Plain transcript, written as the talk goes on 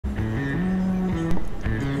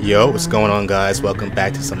Yo, what's going on, guys? Welcome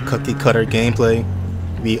back to some cookie cutter gameplay.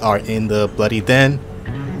 We are in the bloody den,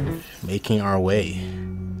 making our way.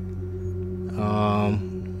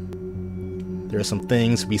 There are some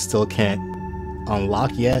things we still can't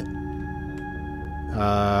unlock yet.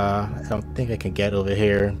 I don't think I can get over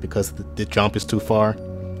here because the jump is too far.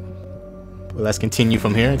 But let's continue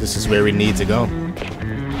from here. This is where we need to go.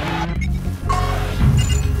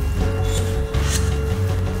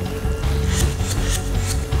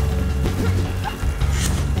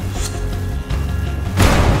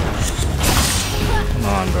 Come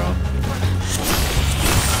on, bro.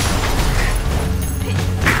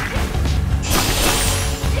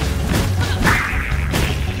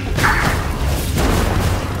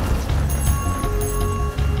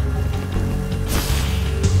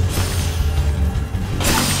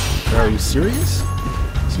 Are you serious?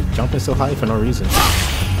 Is he jumping so high for no reason?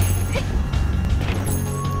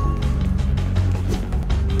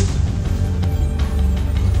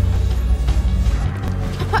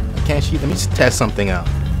 Can't she? Let me just test something out.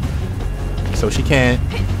 So she can't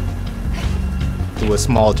do a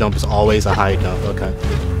small jump, it's always a high jump. Okay.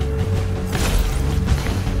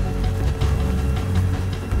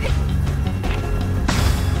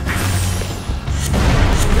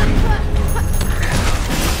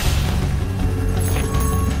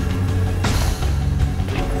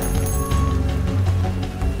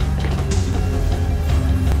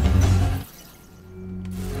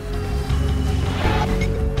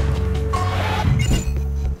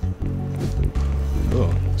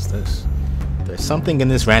 There's something in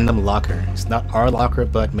this random locker. It's not our locker,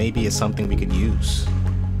 but maybe it's something we could use.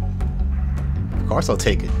 Of course I'll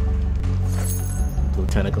take it. Blue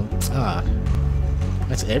tentacle. Ah,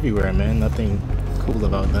 that's everywhere, man. Nothing cool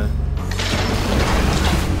about that.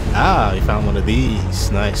 Ah, we found one of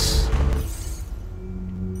these. Nice.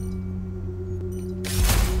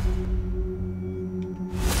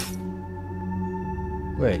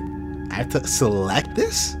 Wait, I have to select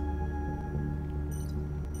this?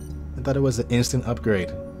 I thought it was an instant upgrade.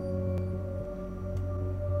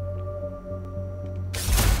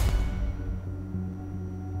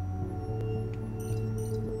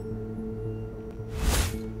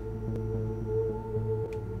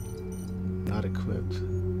 Not equipped.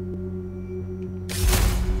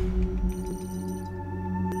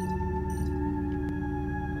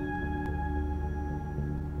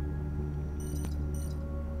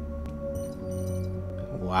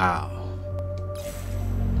 Wow.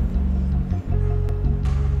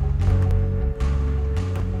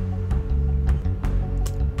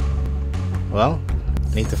 Well,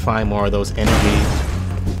 I need to find more of those energy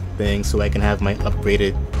things so I can have my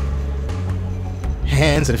upgraded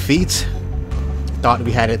hands and feet. Thought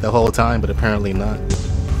we had it the whole time, but apparently not.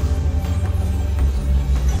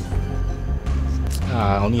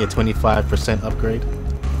 Only a 25% upgrade.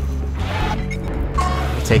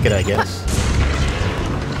 Take it, I guess.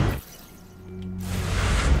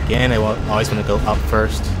 Again, I always want to go up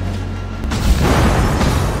first.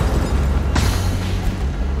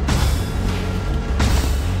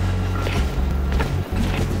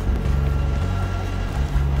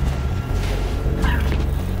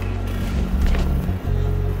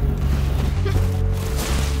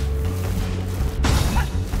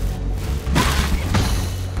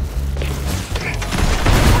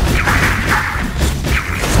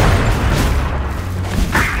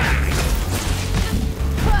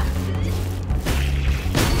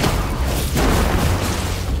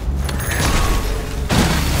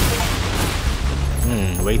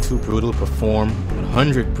 Way too brutal. Perform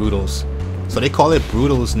 100 brutals. So they call it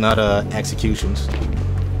brutals, not executions.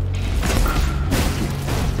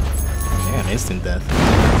 Damn, instant death.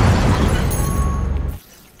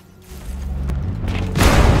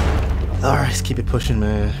 Alright, let's keep it pushing,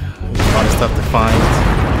 man. There's a lot of stuff to find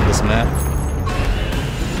on this map.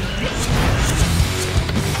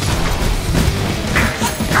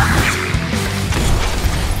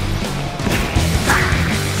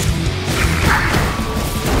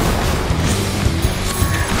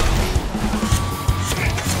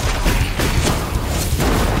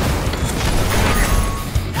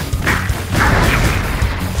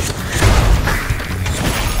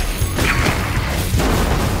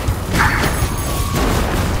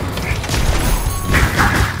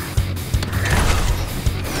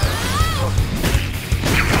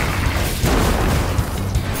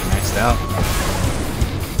 Out.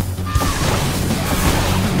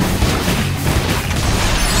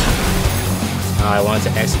 I wanted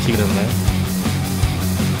to execute him, man.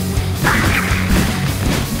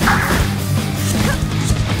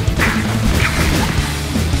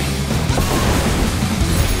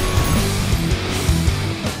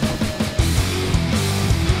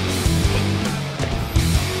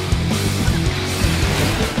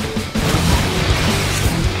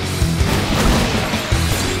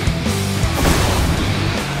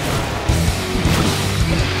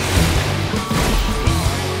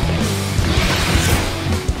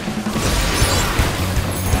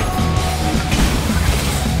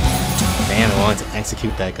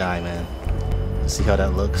 execute that guy, man. Let's see how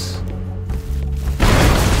that looks.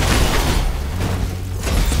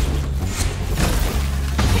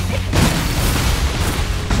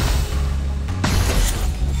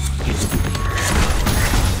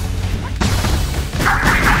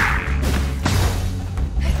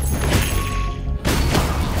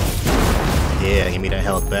 Yeah, give me that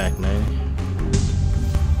health back, man.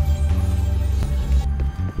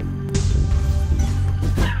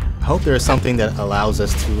 I hope there's something that allows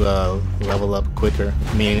us to level up quicker.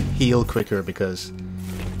 I mean, heal quicker, because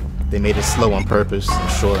they made it slow on purpose, I'm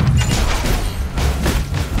sure.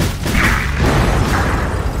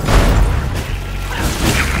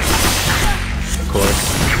 Of course.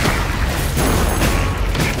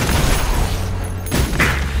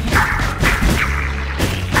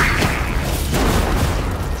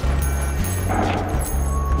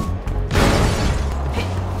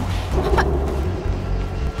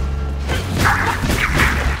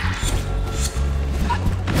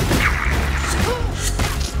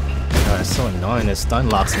 It's so annoying, it stun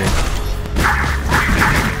locks me.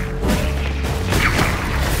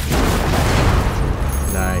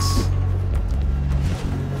 Nice.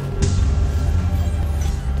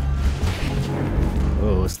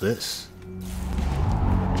 Oh, what's this?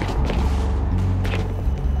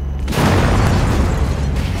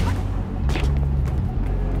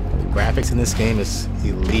 The graphics in this game is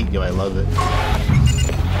elite, yo, I love it.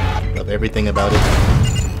 Love everything about it.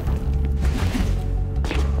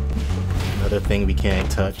 Another thing we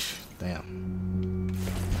can't touch. Damn.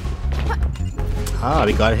 Ah,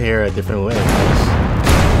 we got here a different way.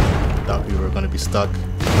 Thought we were gonna be stuck.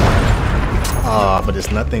 Ah, but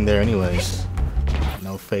there's nothing there anyways.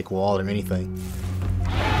 No fake wall or anything.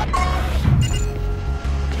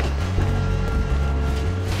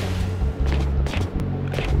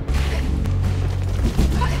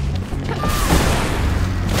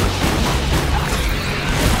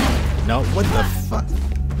 No, what the fuck?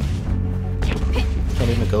 Can't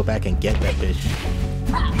even go back and get that bitch.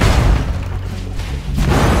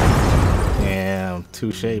 Damn,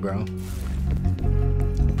 touche, bro.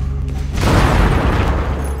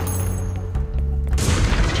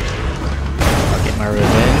 I'll get my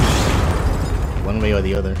revenge, one way or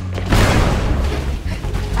the other.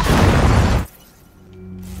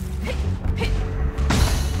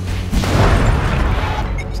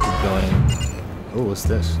 Let's keep going. Oh, what's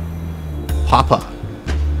this? Poppah.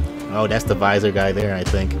 Oh, that's the visor guy there, I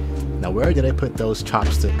think. Now, where did I put those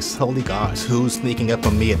chopsticks? Holy gosh, who's sneaking up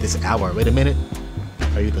on me at this hour? Wait a minute.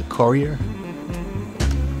 Are you the courier?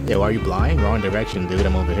 Yeah, why are you blind? Wrong direction, dude.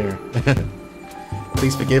 I'm over here.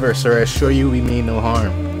 Please forgive her, sir. I assure you we mean no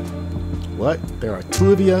harm. What? There are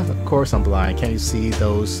two of you? Of course I'm blind. Can't you see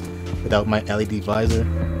those without my LED visor?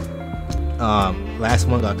 Last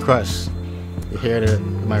one got crushed. You hear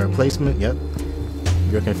my replacement? Yep.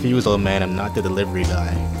 You're confused, old man. I'm not the delivery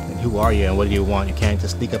guy. Who are you and what do you want? You can't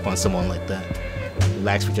just sneak up on someone like that.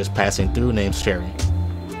 Relax, we're just passing through. Name's Sherry.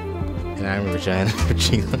 And I'm Regina.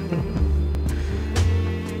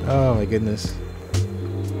 Oh my goodness.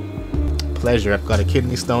 Pleasure. I've got a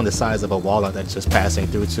kidney stone the size of a walnut that's just passing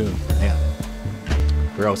through too. Damn.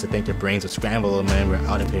 Gross, I think your brains are scrambled, old man. We're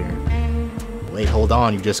out of here. Wait, hold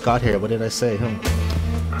on. You just got here. What did I say?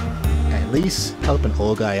 At least help an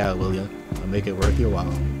old guy out, will you? I'll make it worth your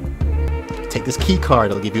while. Take this key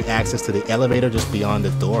card, it'll give you access to the elevator just beyond the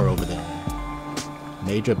door over there.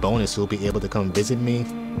 Major bonus, you'll be able to come visit me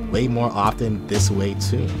way more often this way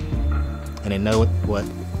too. And I know what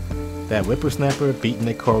that whippersnapper beating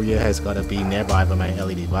the courier has got to be nearby by my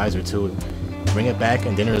LED visor too. Bring it back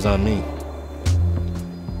and dinner is on me.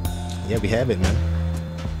 Yeah, we have it, man.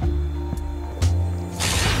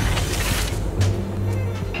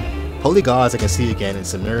 Holy gods, I can see again.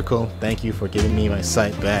 It's a miracle. Thank you for giving me my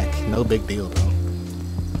sight back. No big deal, bro.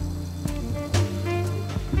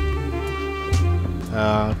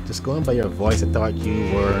 Just going by your voice, I thought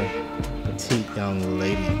you were a petite young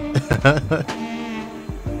lady.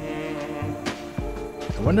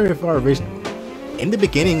 I wonder if our original... In the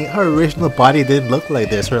beginning, her original body did look like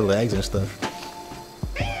this, her legs and stuff.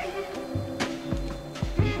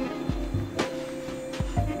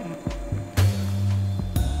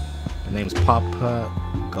 Name's Poppah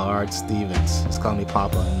Guard Stevens. Just call me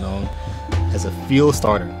Poppah. I'm known as a fuel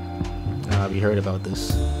starter. We heard about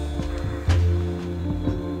this.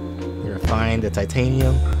 You refined the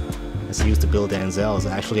titanium that's used to build Denzel's.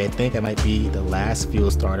 Actually, I think I might be the last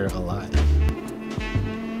fuel starter alive.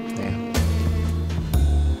 Damn.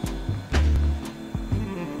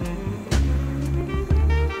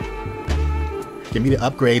 Give me the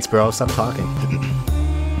upgrades, bro. Stop talking.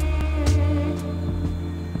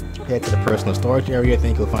 Head to the personal storage area. I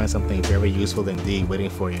think you'll find something very useful indeed waiting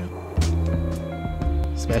for you.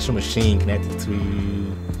 Special machine connect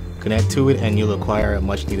to it and you'll acquire a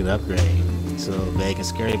much needed upgrade. So vague and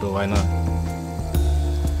scary, but why not?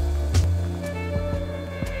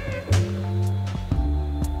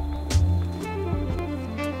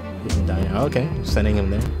 Okay, sending him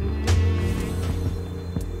there.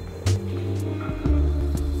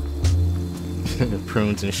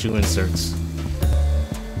 Prunes and shoe inserts.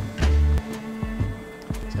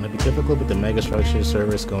 It's gonna be difficult with the mega structure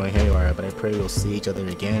service going haywire, but I pray we'll see each other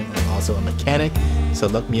again. I'm also a mechanic, so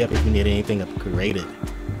look me up if you need anything upgraded.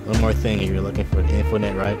 One more thing, if you're looking for the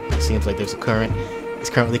Infonet, right? It seems like it's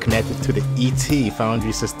currently connected to the ET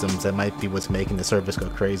Foundry systems. That might be what's making the service go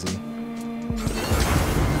crazy.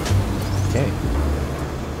 Okay.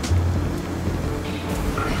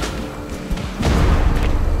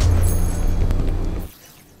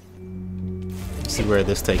 Let's see where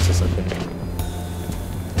this takes us up here.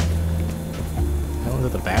 How was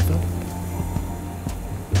it, the bathroom?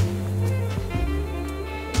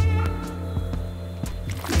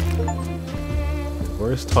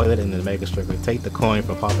 Worst toilet in the mega strip. Take the coin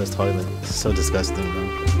from Poppah's toilet. It's so disgusting, bro.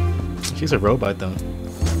 She's a robot, though.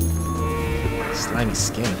 Slimy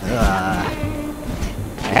skin. I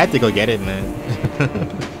had to go get it, man.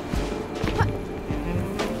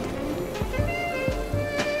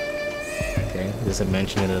 Okay, doesn't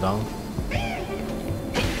mention it at all.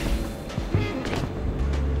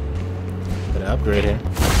 Gotta upgrade here.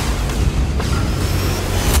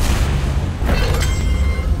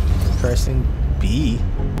 Pressing B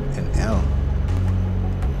and L.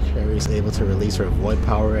 Sherry is able to release her void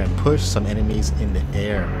power and push some enemies in the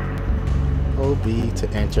air. Hold B to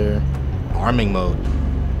enter arming mode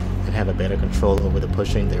and have a better control over the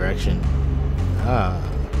pushing direction.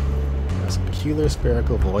 There's peculiar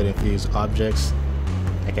spherical void infused objects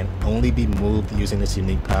that can only be moved using this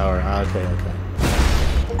unique power. Okay.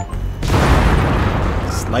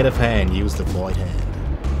 Sleight of hand, use the void hand.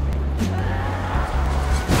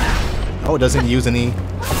 Oh, it doesn't use any.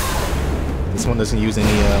 This one doesn't use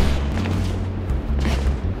any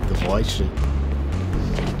the void shit.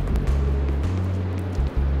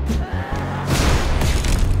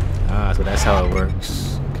 So that's how it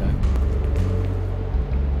works. Okay.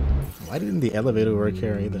 Why didn't the elevator work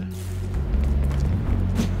here either?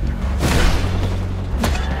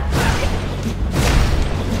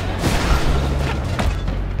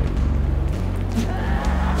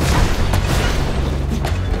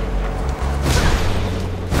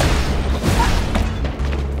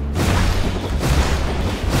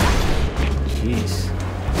 Jeez.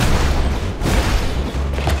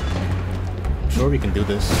 I'm sure we can do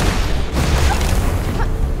this.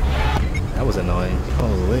 That was annoying.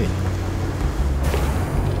 Holy.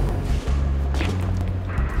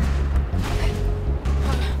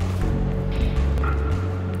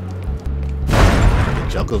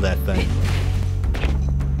 Juggle that thing.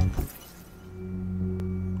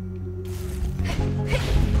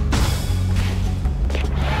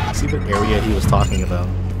 See what area he was talking about.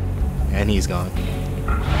 And he's gone.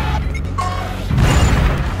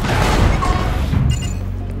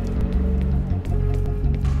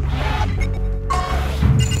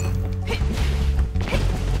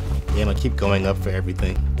 Yeah, I'm gonna keep going up for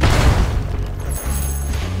everything.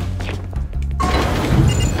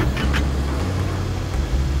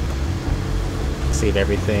 Save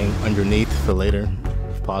everything underneath for later,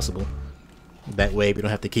 if possible. That way we don't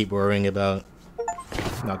have to keep worrying about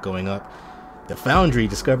not going up. The Foundry.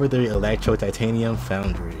 Discover the Electro-Titanium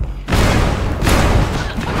Foundry.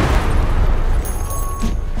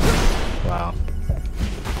 Wow.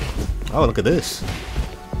 Oh, look at this.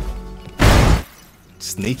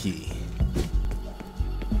 Sneaky.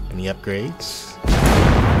 Any upgrades?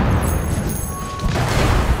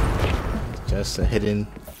 Just a hidden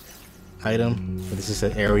item. This is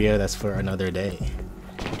an area that's for another day.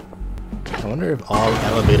 I wonder if all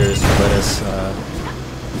elevators let us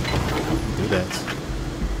do that.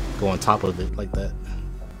 Go on top of it like that.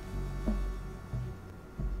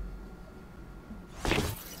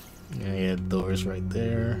 Yeah, doors right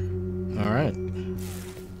there. Alright.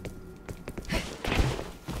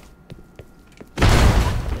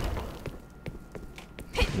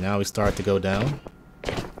 Now we start to go down.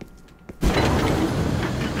 I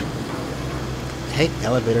hate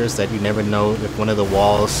elevators that you never know if one of the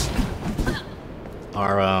walls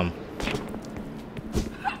are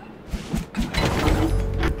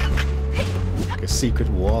like a secret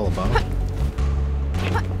wall about.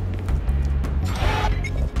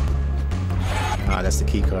 Ah, that's the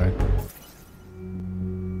key card.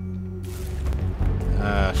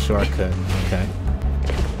 Shortcut. Okay.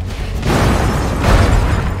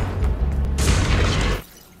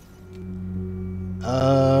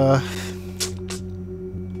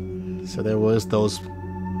 So there was those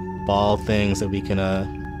ball things that we can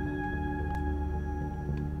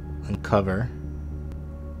uncover.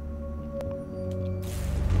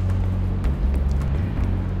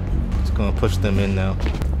 Just gonna push them in now.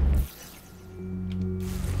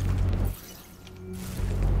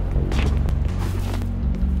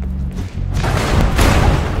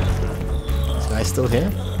 This guy's still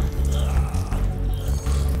here?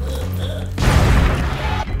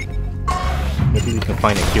 Maybe we can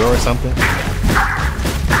find a cure or something.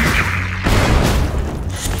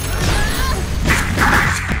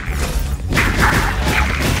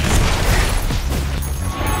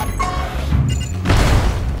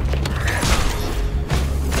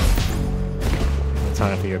 No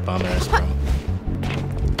time for your bum ass, bro.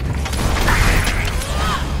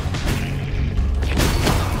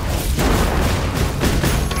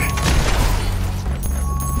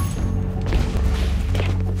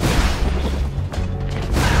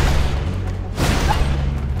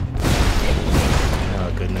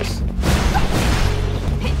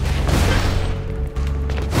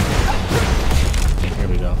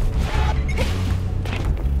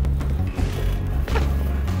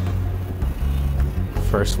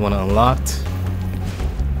 First one unlocked.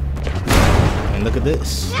 And look at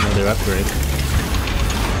this. Another upgrade.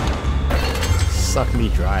 Suck me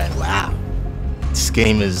dry. Wow. This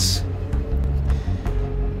game is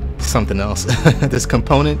something else. This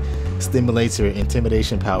component stimulates your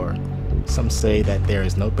intimidation power. Some say that there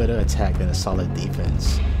is no better attack than a solid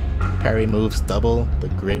defense. Parry moves double the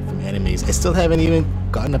grit from enemies. I still haven't even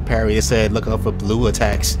gotten a parry. It said look out for blue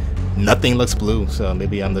attacks. Nothing looks blue, so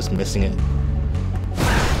maybe I'm just missing it.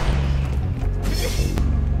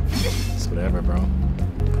 Whatever, bro.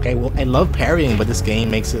 Okay, well, I love parrying, but this game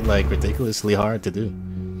makes it like ridiculously hard to do.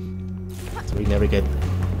 So we never get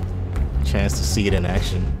a chance to see it in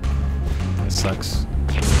action. That sucks.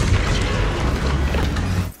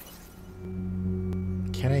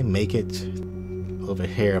 Can I make it over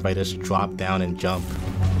here if I just drop down and jump?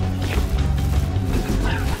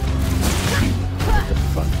 What the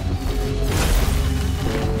fuck?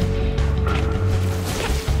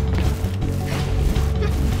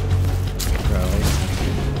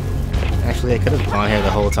 Actually, I could have gone here the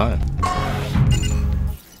whole time.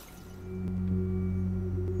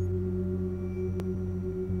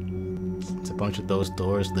 It's a bunch of those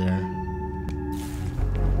doors there.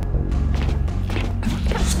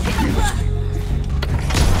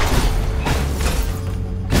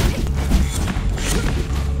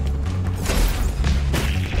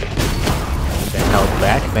 That health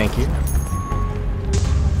back, thank you.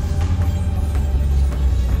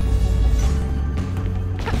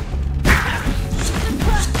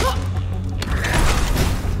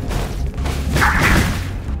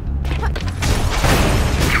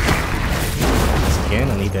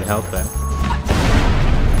 That health back.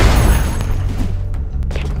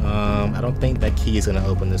 I don't think that key is gonna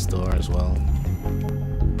open this door as well.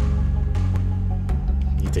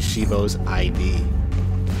 Need the Shibo's ID.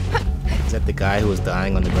 Is that the guy who was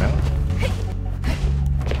dying on the ground?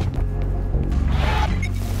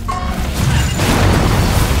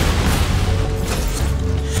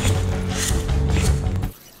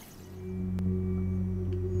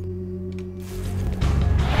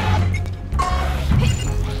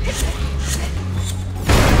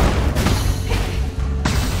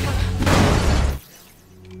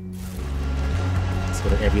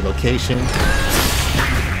 Every location.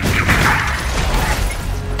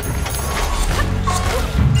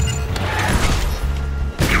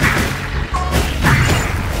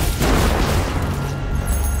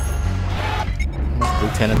 How many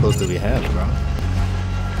blue tentacles do we have, bro?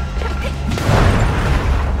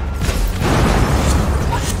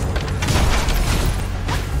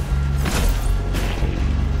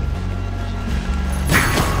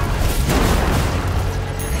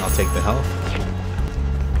 I'll take the health.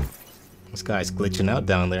 This guy's glitching out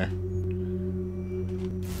down there.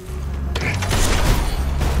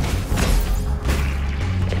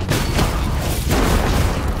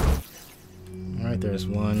 Alright, there's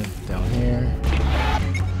one down here.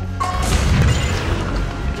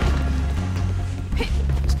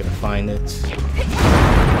 Just gonna find it.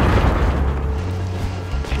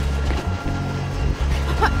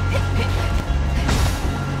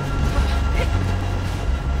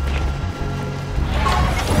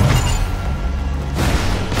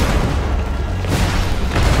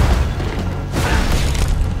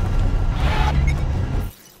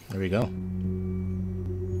 There we go.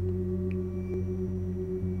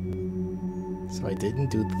 So I didn't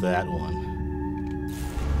do that one.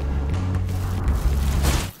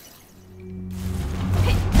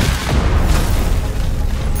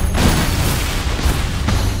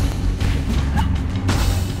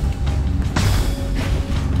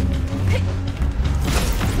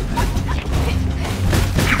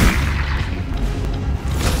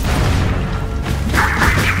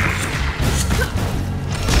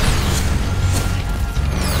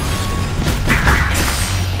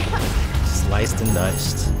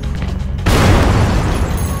 Nice.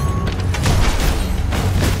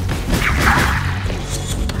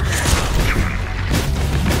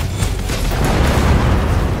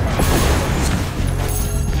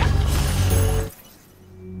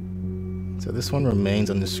 So this one remains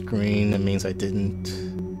on the screen. That means I didn't.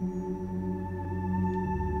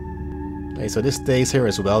 Okay, so this stays here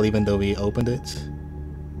as well, even though we opened it.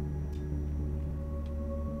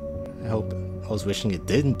 I was wishing it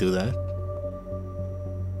didn't do that.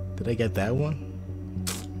 Did I get that one?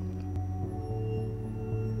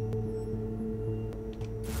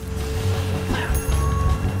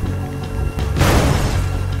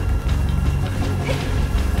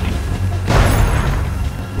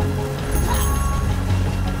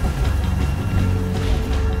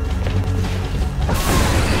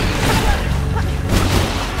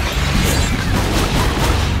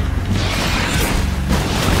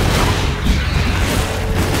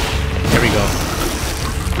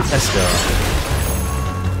 Let's go.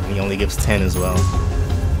 He only gives 10 as well.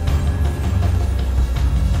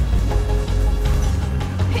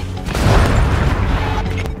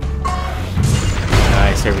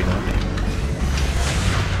 Nice, here we go.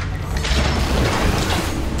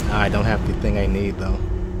 I don't have the thing I need though.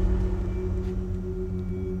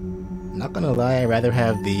 Not gonna lie, I'd rather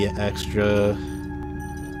have the extra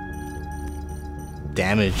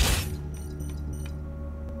damage.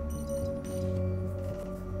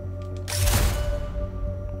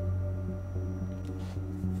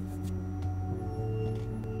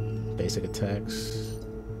 Basic attacks.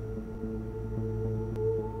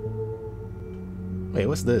 Wait,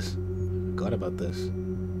 what's this? Forgot about this.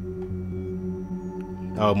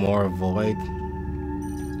 Oh, more void.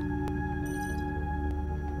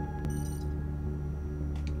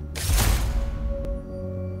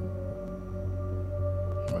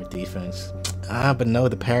 More defense. Ah, but no,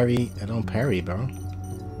 the parry. I don't parry, bro.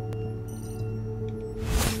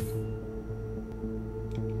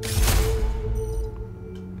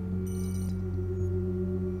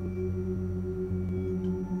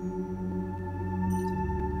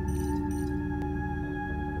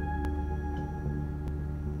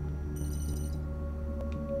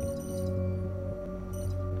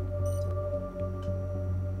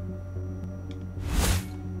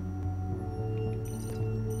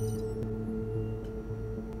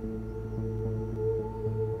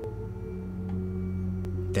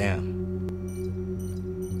 Damn.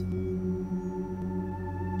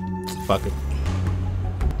 Fuck it.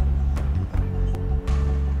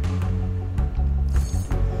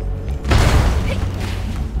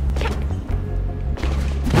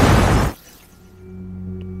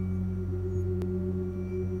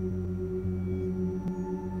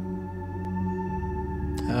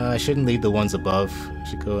 I shouldn't leave the ones above. I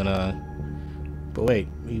should go and but wait,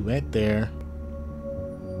 we went there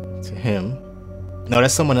to him. No,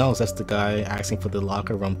 that's someone else. That's the guy asking for the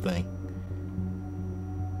locker room thing.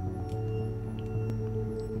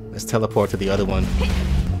 Let's teleport to the other one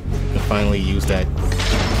and finally use that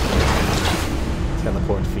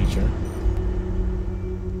teleport feature.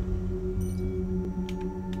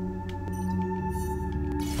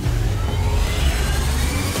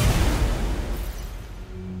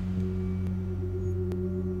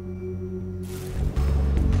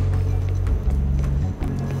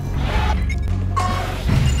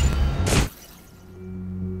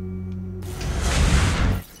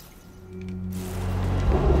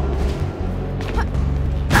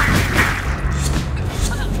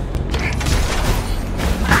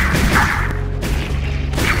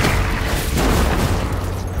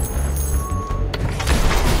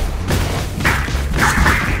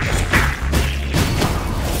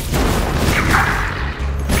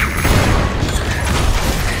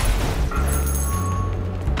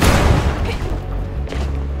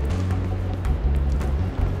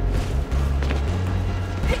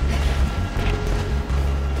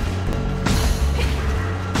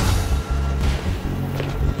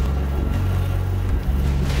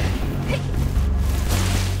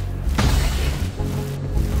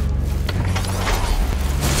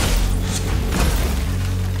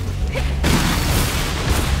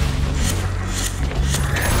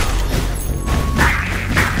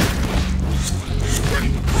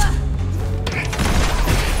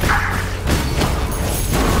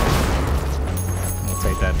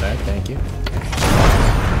 Thank you.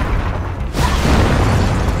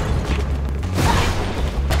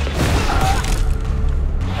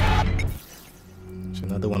 There's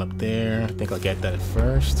another one up there. I think I'll get that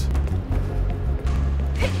first.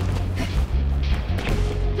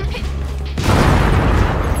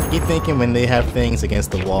 I keep thinking when they have things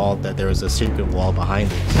against the wall that there is a secret wall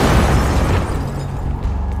behind it.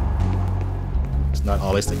 Not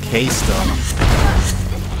always the case, though.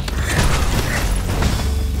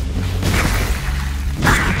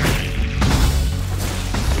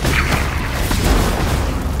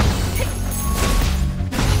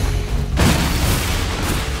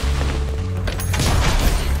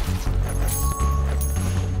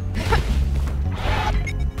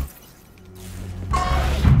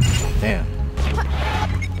 Damn.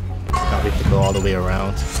 Probably have to go all the way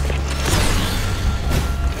around.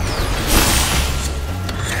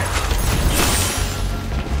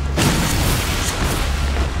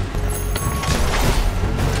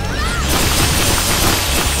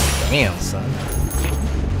 Damn, son.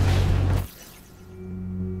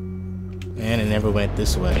 And it never went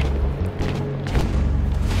this way.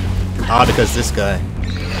 Ah, because this guy.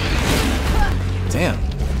 Damn.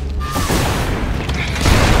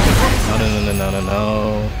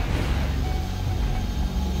 No.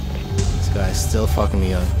 This guy's still fucking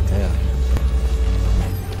me up. Damn.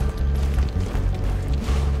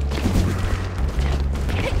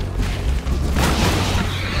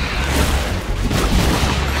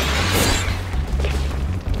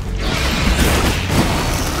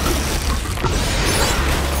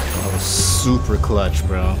 That was super clutch,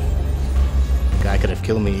 bro. Guy could have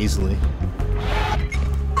killed me easily.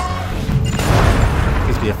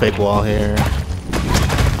 Be a fake wall here.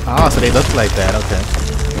 Oh, so they look like that, okay.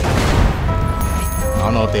 I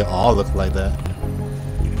don't know if they all look like that.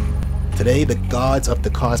 Today, the gods of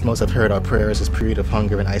the cosmos have heard our prayers. This period of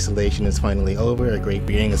hunger and isolation is finally over. A great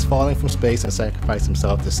being is falling from space and sacrificed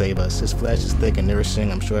himself to save us. His flesh is thick and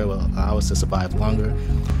nourishing. I'm sure it will allow us to survive longer.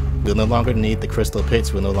 We'll no longer need the crystal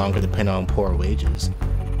pits. We'll no longer depend on poor wages.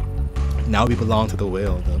 Now we belong to the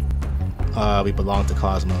whale, though. We belong to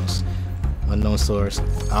Cosmos. Unknown source.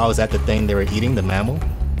 Oh, is that the thing they were eating? The mammal?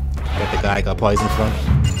 That the guy got poisoned from?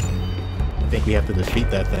 I think we have to defeat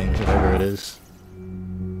that thing, whatever it is.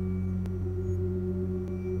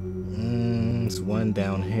 There's one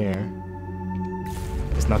down here.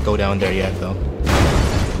 Let's not go down there yet, though.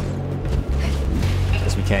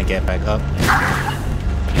 Because we can't get back up.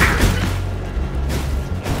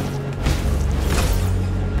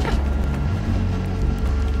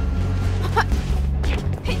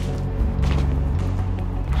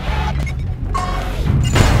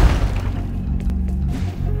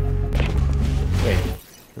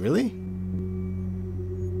 Really?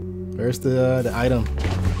 Where's the item?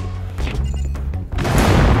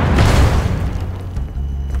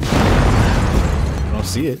 I don't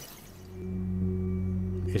see it.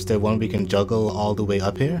 Is there one we can juggle all the way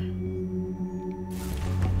up here?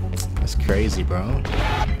 That's crazy, bro.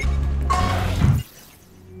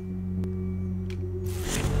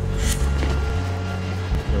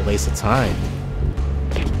 What a waste of time.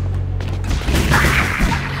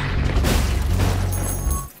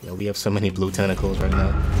 We have so many blue tentacles right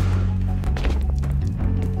now.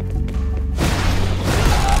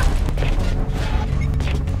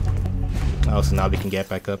 Oh, so now we can get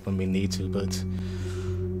back up when we need to, but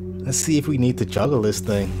let's see if we need to juggle this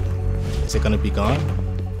thing. Is it gonna be gone?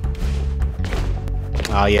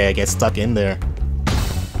 Oh yeah, it gets stuck in there.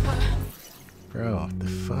 Bro, what the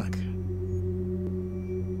fuck?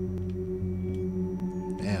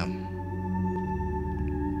 Damn.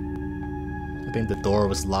 I think the door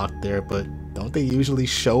was locked there, but don't they usually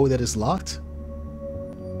show that it's locked?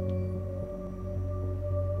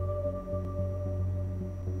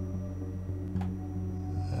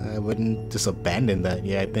 I wouldn't just abandon that.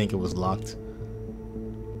 Yeah, I think it was locked.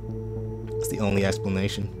 That's the only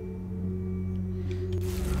explanation.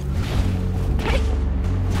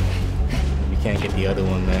 We can't get the other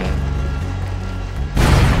one, man.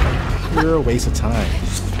 You're a waste of time.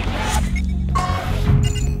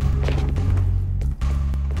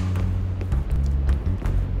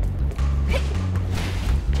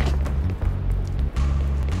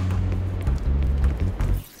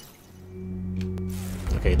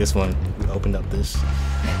 Okay, this one, we opened up this.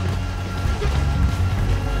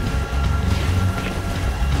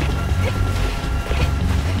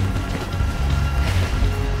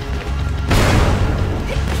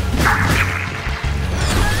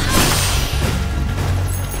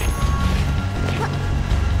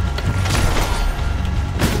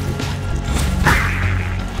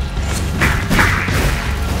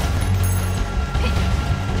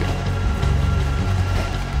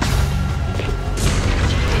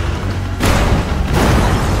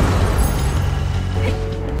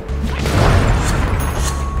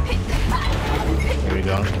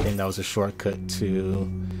 That was a shortcut to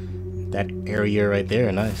that area right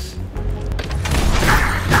there. Nice.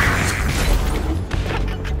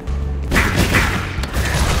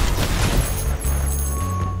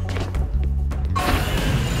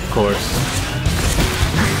 course.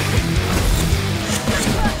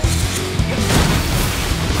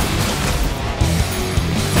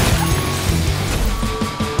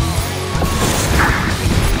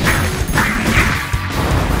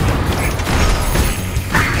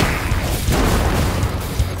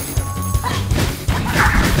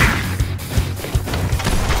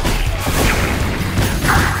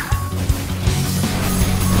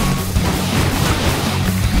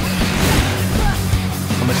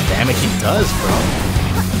 Damage he does, bro.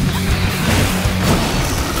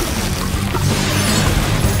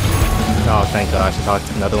 Oh, thank gosh. I thought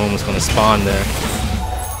another one was going to spawn there.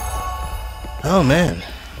 Oh, man.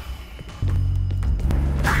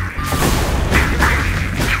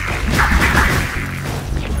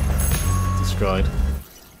 Destroyed.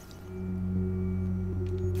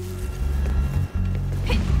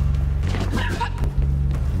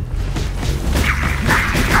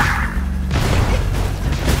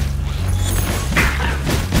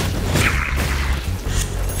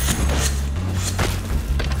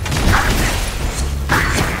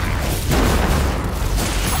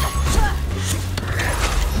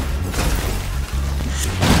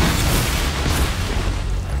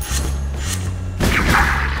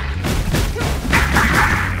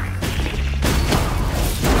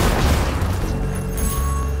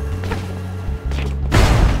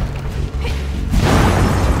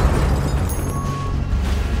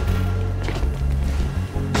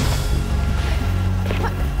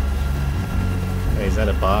 Is that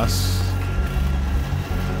a boss?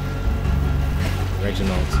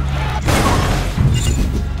 Reginald.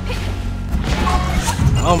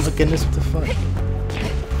 Oh my goodness, what the fuck?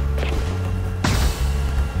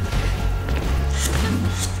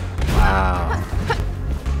 Wow.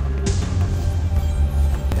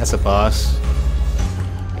 That's a boss.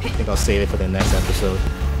 I think I'll save it for the next episode.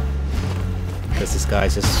 Because this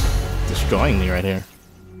guy's just destroying me right here.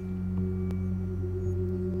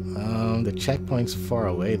 The checkpoint's far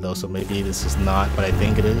away though, so maybe this is not what I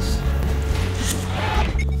think it is.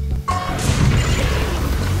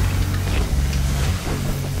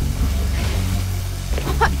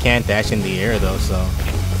 You can't dash in the air though, so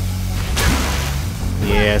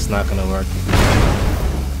yeah, it's not gonna work.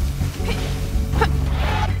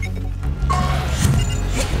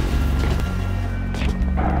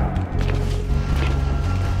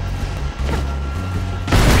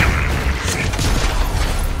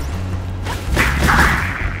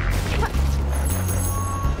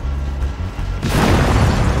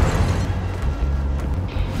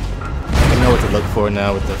 I know what to look for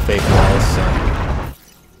now with the fake walls, so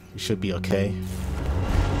you should be okay.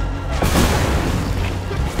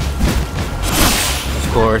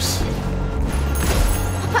 Of course.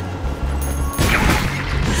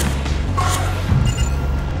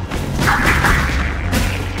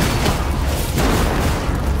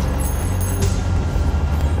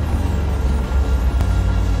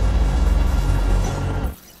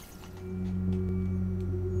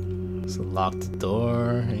 So lock the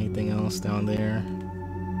door. Anything else down there?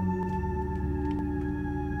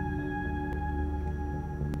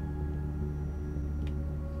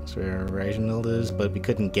 That's where Reginald is, but we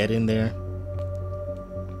couldn't get in there.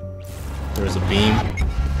 There's a beam.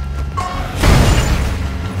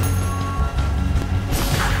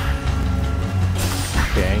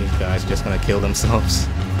 Okay, these guys are just gonna kill themselves.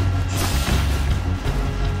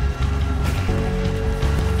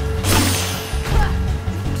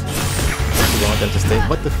 You want them to stay?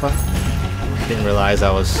 What the fuck? Didn't realize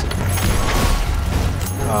I was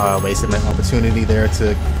wasted my opportunity there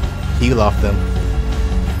to heal off them.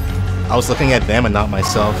 I was looking at them and not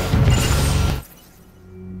myself.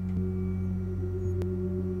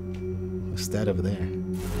 What's that over there?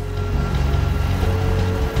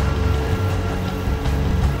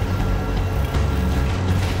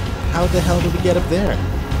 How the hell did we get up there?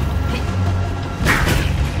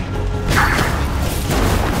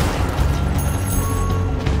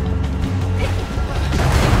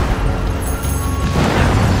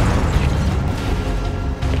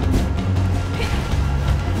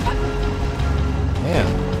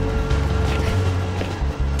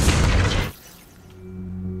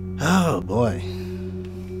 Oh boy.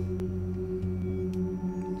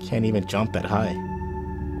 Can't even jump that high.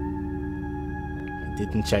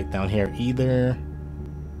 Didn't check down here either.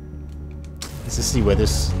 Let's just see where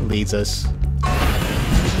this leads us.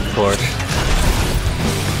 Of course.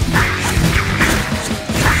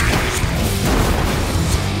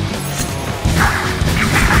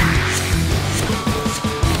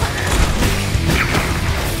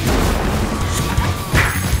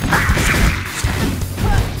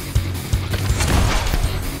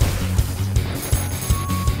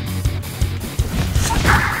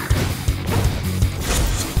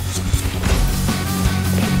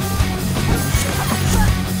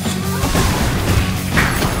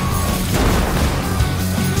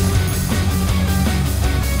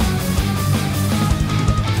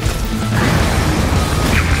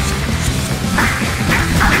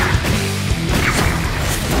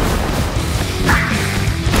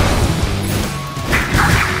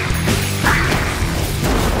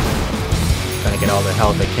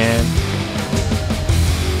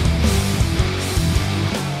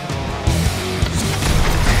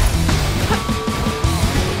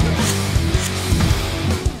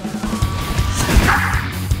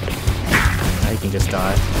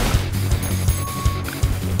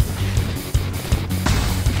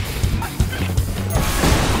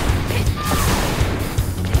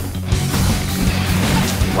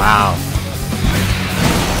 Wow.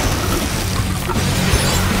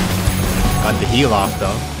 Got the heal off though.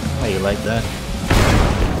 How you like that?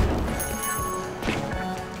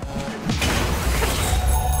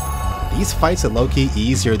 These fights are low-key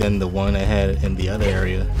easier than the one I had in the other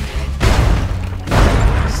area.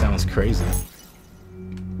 Sounds crazy.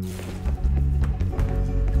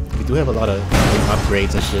 We do have a lot of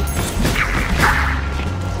upgrades and shit.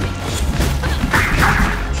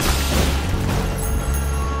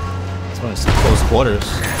 This one's close quarters.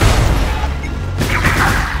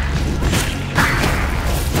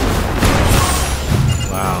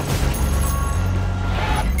 Wow.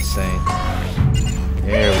 Insane.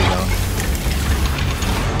 There we go.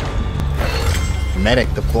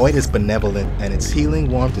 Medic, the void is benevolent and its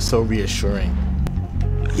healing warmth is so reassuring.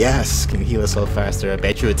 Yes, can heal us so faster. I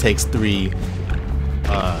bet you it takes 3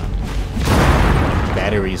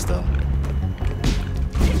 batteries though.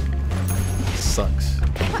 Sucks.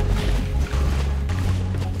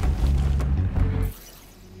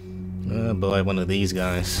 Oh boy, one of these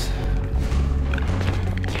guys.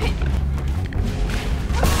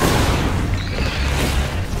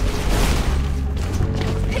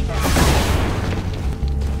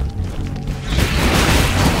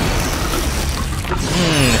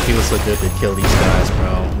 It feels so good to kill these guys,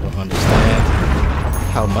 bro. You don't understand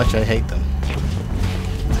how much I hate them.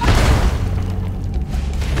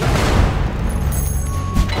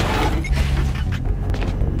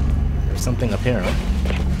 There's something up here, huh?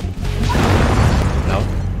 No.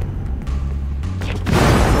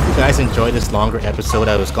 Hope you guys enjoyed this longer episode.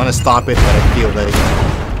 I was gonna stop it, but I feel like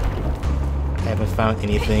I haven't found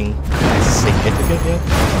anything significant yet.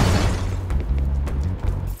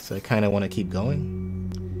 So I kind of want to keep going.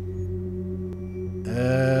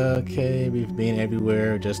 Okay, we've been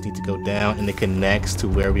everywhere. Just need to go down and it connects to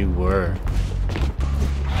where we were.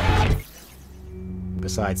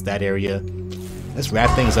 Besides that area, let's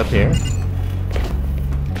wrap things up here.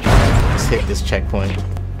 Let's hit this checkpoint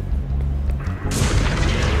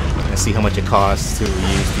and see how much it costs to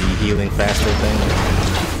use the healing faster thing.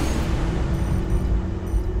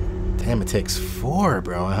 Damn, it takes 4,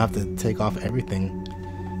 bro. I have to take off everything.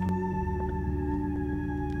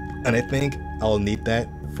 And I think I'll need that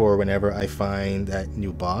for whenever I find that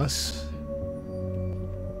new boss.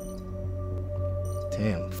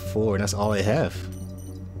 Damn, 4, that's all I have.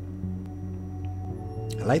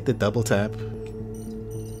 I like the double tap.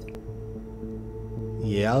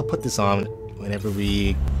 Yeah, I'll put this on whenever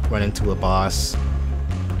we run into a boss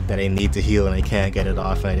that I need to heal and I can't get it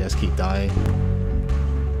off and I just keep dying.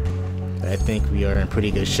 But I think we are in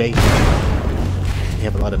pretty good shape. We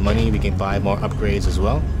have a lot of money, we can buy more upgrades as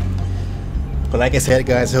well. But like I said,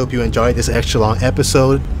 guys, I hope you enjoyed this extra long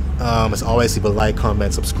episode. As always, leave a like,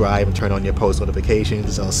 comment, subscribe, and turn on your post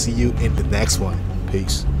notifications. I'll see you in the next one.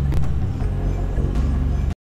 Peace.